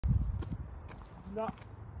No.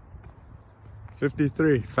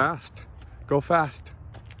 53, fast. Go fast.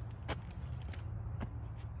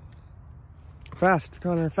 Fast,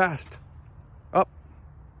 Connor, fast. Up.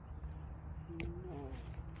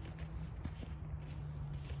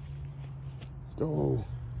 Go.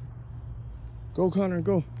 Go, Connor,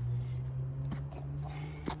 go.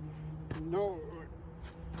 No.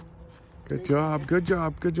 Good job, good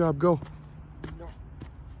job, good job, go. No.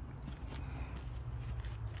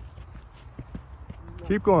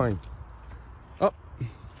 Keep going. Up.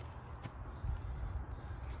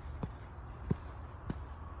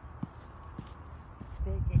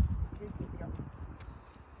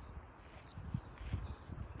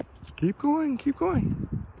 Keep going, keep going.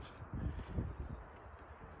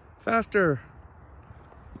 Faster.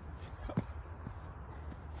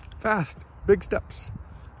 Fast, big steps.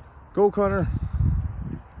 Go, Connor.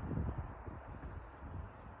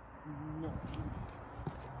 No.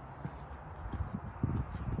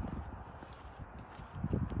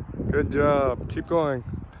 Good job. Keep going.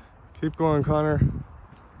 Keep going, Connor.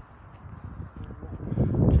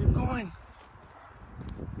 Keep going.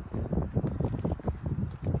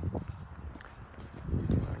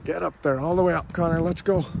 Get up there, all the way up, Connor. Let's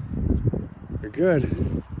go. You're good.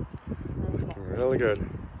 Looking really good.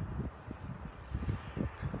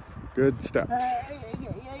 Good steps.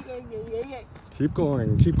 Keep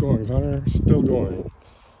going, Connor. Still going.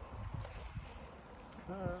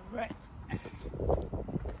 Right.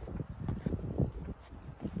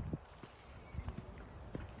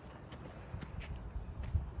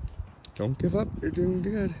 Don't give up. You're doing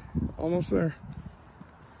good. Almost there.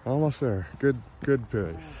 Almost there. Good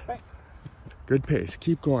pace. Good pace.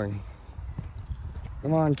 Keep going.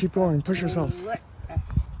 Come on, keep going. Push yourself.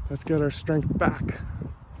 Let's get our strength back.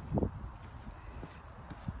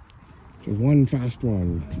 So one fast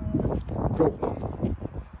one. Go.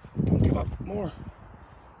 Don't give up. More.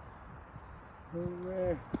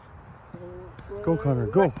 Go, Connor.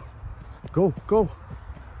 Go. Go, go.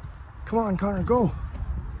 Come on, Connor. Go.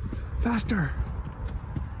 Faster.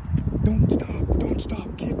 Don't stop. Don't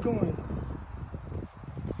stop. Keep going.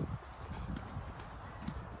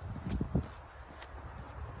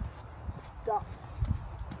 Stop.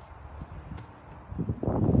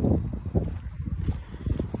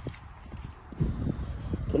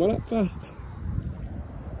 Come on up fast.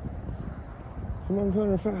 Come on,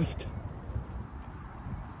 Connor, fast.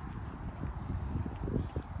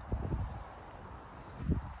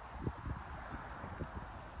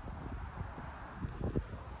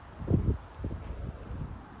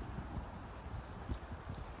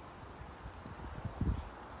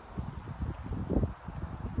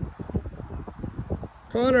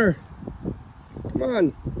 Connor, come on.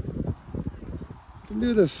 You can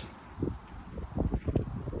do this.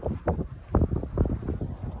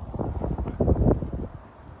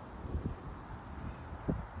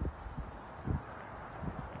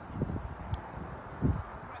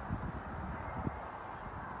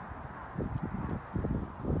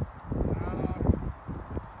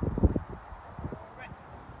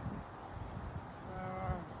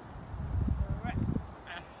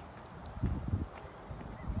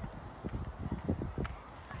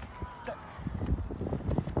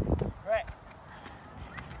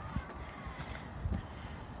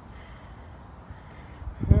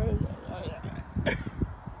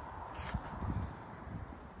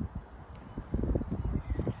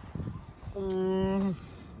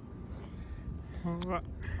 Right.